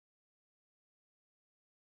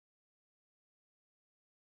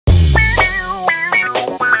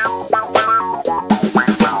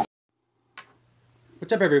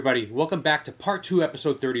What's up, everybody? Welcome back to part 2,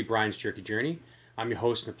 episode 30, Brian's Jerky Journey. I'm your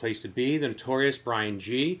host and the place to be, the notorious Brian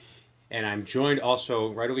G. And I'm joined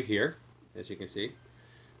also right over here, as you can see,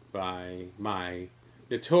 by my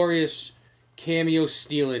notorious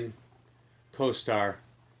cameo-stealing co-star,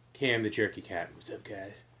 Cam the Jerky Cat. What's up,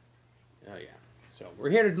 guys? Oh, yeah. So we're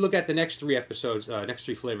here to look at the next 3 episodes, next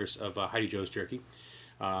 3 flavors of Heidi Joe's Jerky.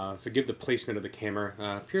 Forgive the placement of the camera.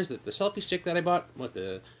 Appears that the selfie stick that I bought,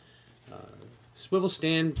 the swivel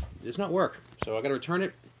stand, does not work. So I got to return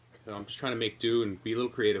it. So I'm just trying to make do and be a little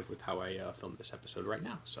creative with how I film this episode right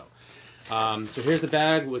now. So here's the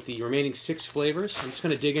bag with the remaining 6 flavors. I'm just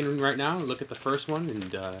going to dig in right now and look at the first one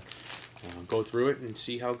and go through it and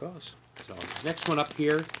see how it goes. So next one up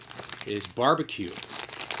here is barbecue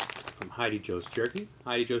from Heidi Joe's Jerky,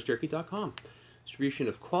 HeidiJoesJerky.com. Distribution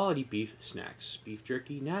of quality beef snacks, beef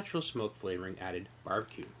jerky, natural smoke flavoring added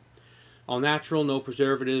barbecue. All natural, no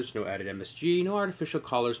preservatives, no added MSG, no artificial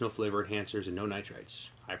colors, no flavor enhancers, and no nitrites.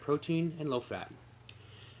 High protein and low fat.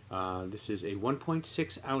 This is a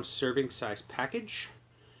 1.6 ounce serving size package.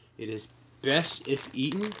 It is best if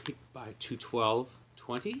eaten by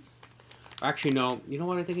 2/12/20. Actually, no. You know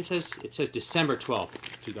what I think it says? It says December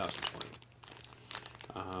 12th, 2020.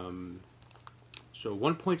 So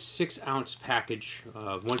 1.6 ounce package,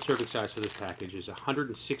 one serving size for this package is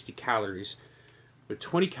 160 calories, with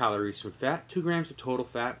 20 calories from fat, 2 grams of total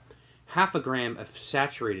fat, half a gram of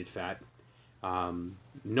saturated fat,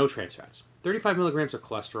 no trans fats, 35 milligrams of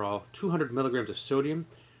cholesterol, 200 milligrams of sodium,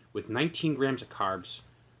 with 19 grams of carbs,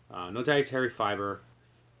 no dietary fiber,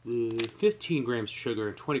 15 grams of sugar,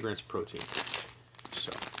 and 20 grams of protein.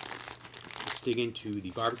 So let's dig into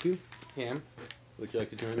the barbecue. Cam, would you like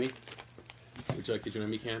to join me? Would you like to join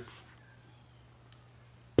me, Cam?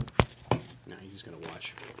 No, he's just going to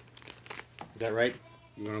watch. Is that right?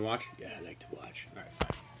 You want to watch? Yeah, I like to watch. All right,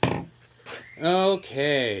 fine.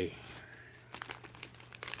 Okay.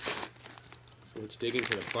 So let's dig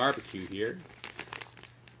into the barbecue here.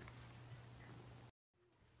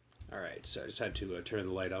 All right, so I just had to turn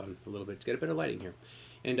the light on a little bit to get a bit of lighting here.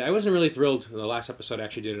 And I wasn't really thrilled. The last episode I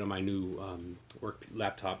actually did it on my new work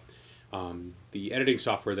laptop. The editing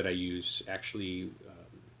software that I use actually,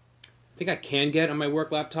 I think I can get on my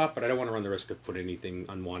work laptop, but I don't want to run the risk of putting anything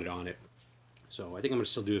unwanted on it. So I think I'm going to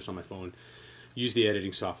still do this on my phone, use the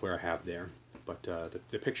editing software I have there. But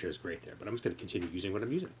the picture is great there, but I'm just going to continue using what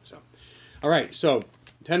I'm using. So, all right, so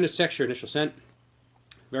tenderness, texture, initial scent,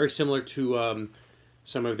 very similar to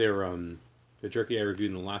some of their the jerky I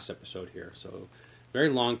reviewed in the last episode here. So very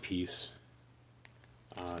long piece,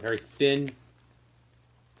 very thin.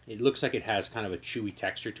 It looks like it has kind of a chewy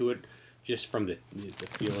texture to it, just from the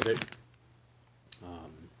feel of it.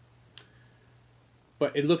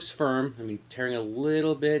 But it looks firm. I mean, tearing a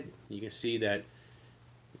little bit, you can see that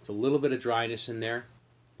it's a little bit of dryness in there,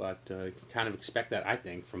 but you can kind of expect that, I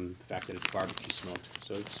think, from the fact that it's barbecue smoked.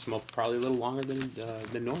 So it's smoked probably a little longer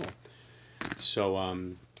than normal. So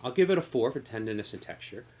I'll give it a 4 for tenderness and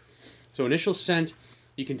texture. So initial scent,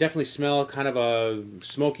 you can definitely smell kind of a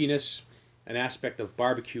smokiness, an aspect of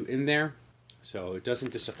barbecue in there, so it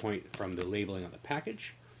doesn't disappoint from the labeling on the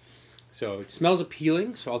package. So it smells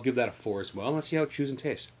appealing, so I'll give that a 4 as well. Let's see how it chews and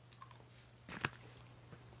tastes.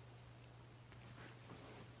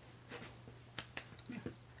 Yeah.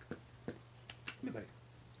 Yeah, buddy.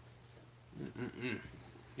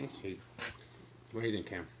 Let's see. What do you think,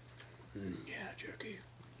 Cam? Yeah, jerky.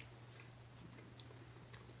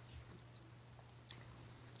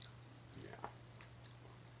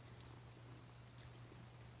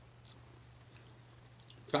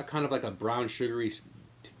 It's got kind of like a brown sugary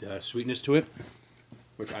sweetness to it,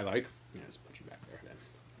 which I like. Yeah, let's put you back there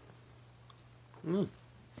then.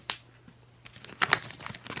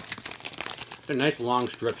 It's a nice long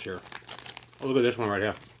strips here. Oh, look at this one right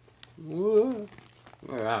here. Whoa.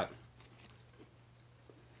 Look at that.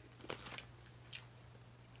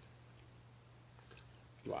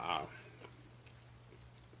 Wow.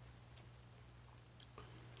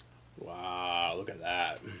 Wow, look at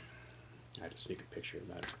that. I had to sneak a picture of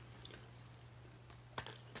that.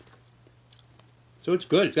 So it's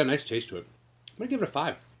good. It's got a nice taste to it. I'm going to give it a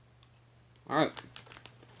 5. Alright.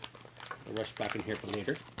 I'll rush back in here for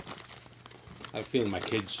later. I have a feeling my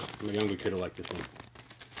younger kid will like this one.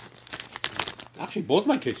 Actually, both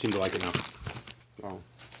my kids seem to like it now. Oh.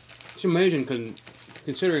 It's amazing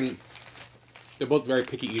considering they're both very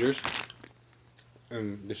picky eaters.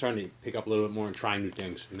 And they're starting to pick up a little bit more and trying new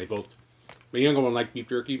things. And my younger one likes beef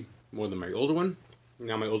jerky more than my older one.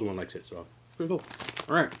 Now my older one likes it, so it's pretty cool.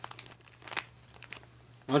 Alright.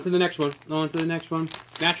 On to the next one. On to the next one.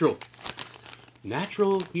 Natural.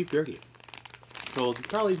 Natural beef jerky. So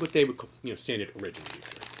probably what they would, stand it originally.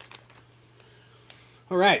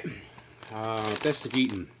 All right, best of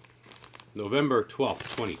eaten, November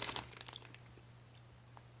 12th, 20.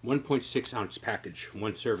 1.6 ounce package,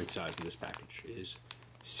 one serving size in this package is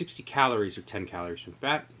 60 calories or 10 calories from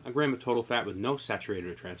fat, a gram of total fat with no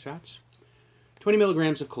saturated or trans fats, 20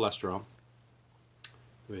 milligrams of cholesterol,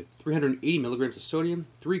 with 380 milligrams of sodium,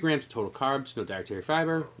 3 grams of total carbs, no dietary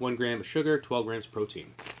fiber, 1 gram of sugar, 12 grams of protein.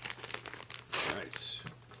 All right.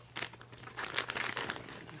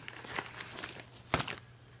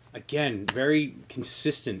 Again, very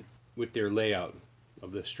consistent with their layout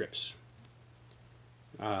of the strips.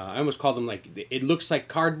 I almost call them like, it looks like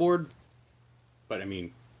cardboard, but I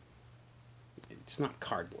mean, it's not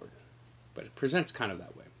cardboard, but it presents kind of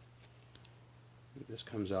that way. This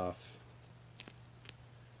comes off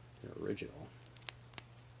the original.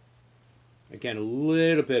 Again, a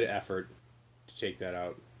little bit of effort to take that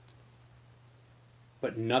out,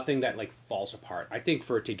 but nothing that like falls apart. I think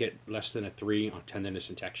for it to get less than a 3 on tenderness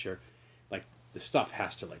and texture, like the stuff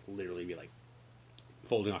has to like literally be like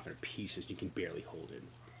folding off into pieces. You can barely hold it.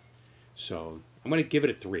 So I'm going to give it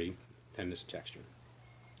a 3, tenderness and texture.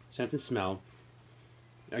 Scent and smell.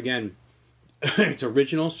 Again, it's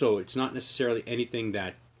original, so it's not necessarily anything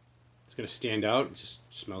that it's going to stand out. It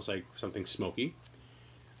just smells like something smoky,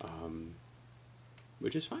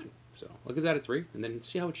 which is fine. So I'll give that a 3, and then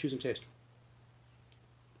see how it chews and tastes.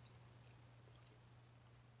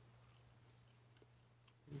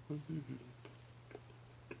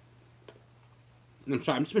 I'm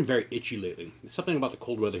sorry, I've just been very itchy lately. There's something about the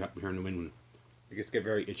cold weather here in New England. I just get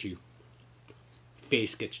very itchy.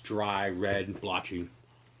 Face gets dry, red, blotchy.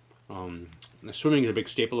 Swimming is a big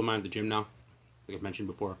staple of mine at the gym now, like I've mentioned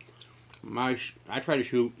before. I try to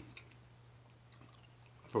shoot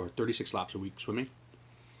for 36 laps a week swimming.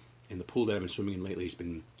 And the pool that I've been swimming in lately has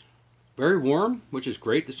been very warm, which is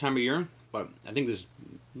great this time of year. But I think there's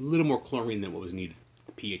a little more chlorine than what was needed.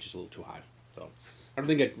 The pH is a little too high. So I don't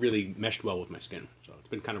think it really meshed well with my skin. So it's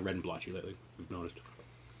been kind of red and blotchy lately, I've noticed.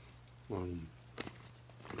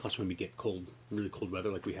 Plus when we get cold, really cold weather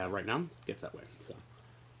like we have right now, it gets that way. So,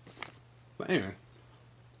 but anyway,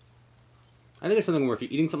 I think it's something where if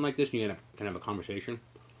you're eating something like this, you can have a conversation.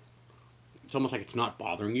 It's almost like it's not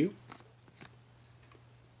bothering you.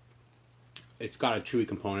 It's got a chewy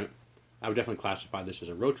component. I would definitely classify this as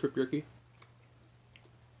a road trip jerky.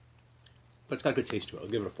 But it's got a good taste to it. I'll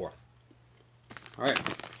give it a 4. All right.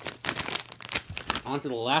 On to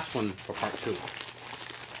the last one for part 2.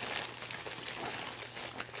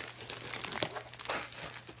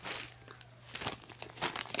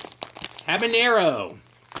 Habanero.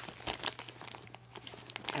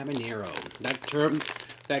 Habanero. That term,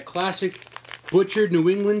 that classic butchered New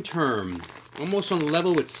England term, almost on the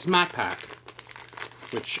level with Smack Pack,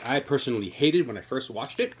 which I personally hated when I first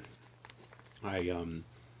watched it. I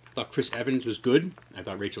thought Chris Evans was good. I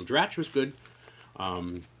thought Rachel Dratch was good.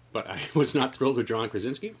 But I was not thrilled with John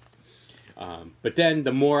Krasinski. But then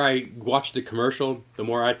the more I watched the commercial, the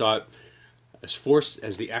more I thought, as forced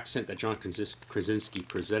as the accent that John Krasinski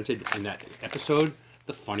presented in that episode,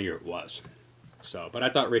 the funnier it was. So, but I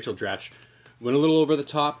thought Rachel Dratch went a little over the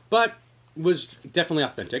top, but was definitely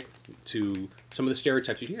authentic to some of the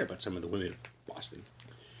stereotypes you hear about some of the women of Boston.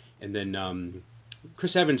 And then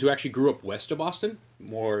Chris Evans, who actually grew up west of Boston,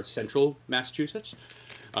 more central Massachusetts,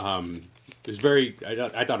 was very,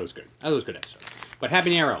 I thought it was good. I thought it was a good episode. But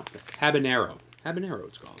Habanero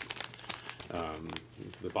it's called.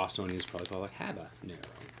 The Bostonians probably call it Habanero.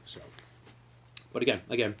 So, but again,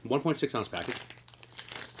 1.6 ounce package.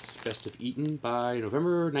 It's best of eaten by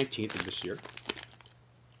November 19th of this year.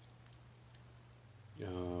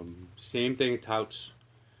 Same thing, it touts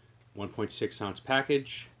 1.6 ounce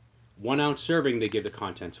package. 1 ounce serving, they give the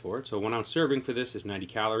contents for it. So 1 ounce serving for this is 90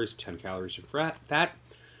 calories, 10 calories of fat.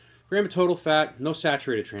 Gram of total fat, no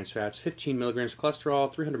saturated trans fats, 15 milligrams of cholesterol,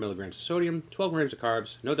 300 milligrams of sodium, 12 grams of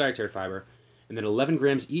carbs, no dietary fiber, and then 11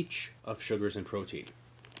 grams each of sugars and protein.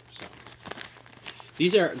 So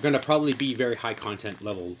these are going to probably be very high content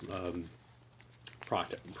level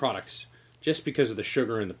products, just because of the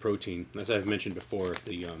sugar and the protein. As I've mentioned before, if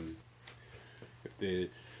the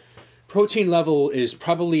protein level is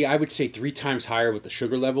probably, I would say, 3 times higher what the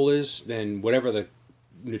sugar level is than whatever the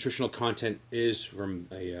nutritional content is from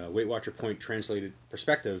a Weight Watcher Point translated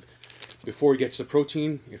perspective. Before it gets to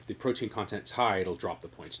protein, if the protein content's high, it'll drop the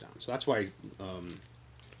points down. So that's why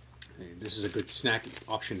this is a good snack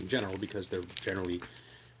option in general, because they're generally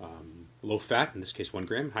low fat, in this case 1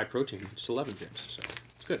 gram, high protein, just 11 grams. So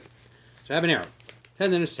it's good. So Habanero,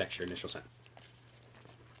 tenderness, texture, initial scent.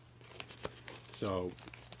 So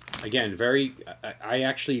again, I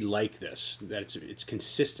actually like this, that it's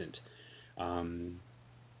consistent.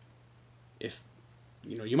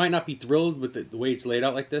 you might not be thrilled with the way it's laid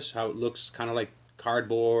out like this, how it looks kind of like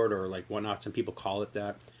cardboard or like whatnot. Some people call it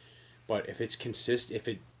that. But if it's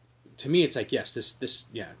to me, it's like, yes,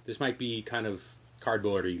 this might be kind of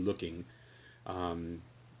cardboardy looking. And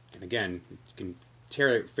again, you can tear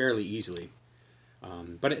it fairly easily.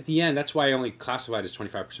 But at the end, that's why I only classified as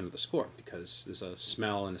 25% of the score, because there's a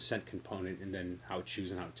smell and a scent component, and then how it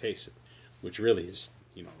chews and how it tastes, which really is,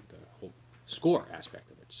 the whole score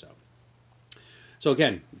aspect of it. So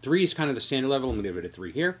again, 3 is kind of the standard level. I'm going to give it a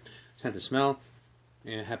 3 here. Scent and smell,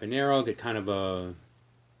 and habanero get kind of a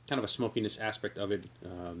smokiness aspect of it,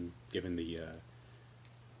 given the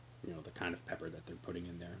the kind of pepper that they're putting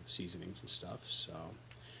in there, seasonings and stuff. So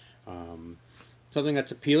something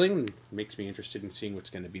that's appealing, makes me interested in seeing what's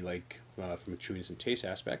going to be like from a chewiness and taste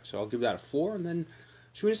aspect. So I'll give that a 4, and then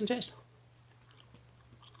chewiness and taste.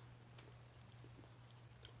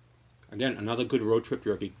 Again, another good road trip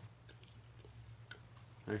jerky.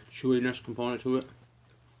 Nice chewiness component to it.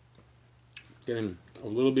 Getting a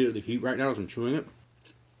little bit of the heat right now as I'm chewing it.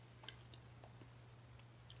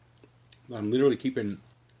 I'm literally keeping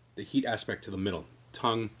the heat aspect to the middle.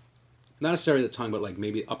 Tongue, not necessarily the tongue, but like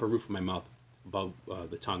maybe upper roof of my mouth above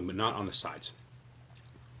the tongue, but not on the sides.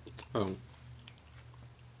 Got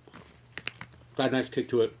a nice kick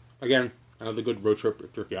to it. Again, another good road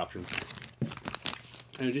trip jerky option.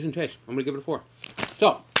 And a decent taste. I'm going to give it a 4.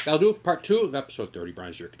 So, that'll do part 2 of episode 30,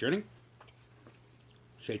 Brian's Jerky Journey.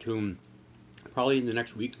 Stay tuned probably in the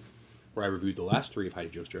next week where I reviewed the last 3 of Heidi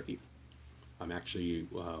Joe's Jerky. I'm actually,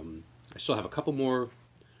 I still have a couple more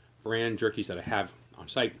brand jerkies that I have on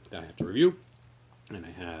site that I have to review. And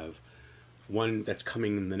I have one that's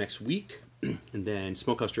coming in the next week. And then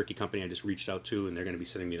Smokehouse Jerky Company I just reached out to, and they're going to be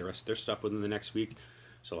sending me the rest of their stuff within the next week.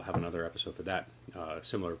 So I'll have another episode for that.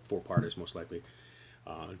 Similar 4-parters, most likely,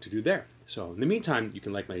 to do there. So in the meantime, you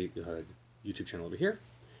can like my YouTube channel over here.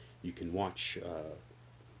 You can watch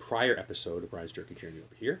prior episode of Brian's Jerky Journey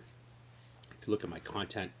over here. You can look at my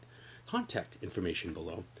contact information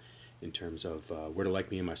below in terms of where to like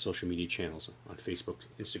me in my social media channels on Facebook,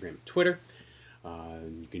 Instagram, Twitter.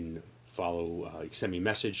 You can follow, you can send me a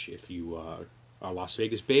message if you are Las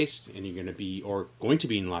Vegas based and you're going to be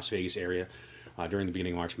in the Las Vegas area during the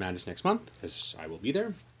beginning of March Madness next month, because I will be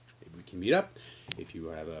there. Maybe we can meet up. If you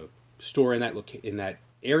have a store in that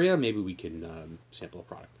area, maybe we can sample a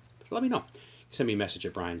product. So let me know. Send me a message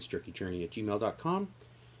at briansjerkyjourney@gmail.com,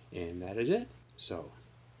 and that is it. So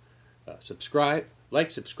subscribe,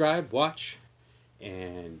 watch,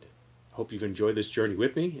 and hope you've enjoyed this journey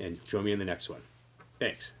with me, and join me in the next one.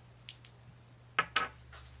 Thanks.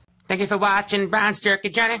 Thank you for watching Brian's Jerky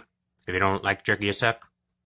Journey. If you don't like jerky, you suck.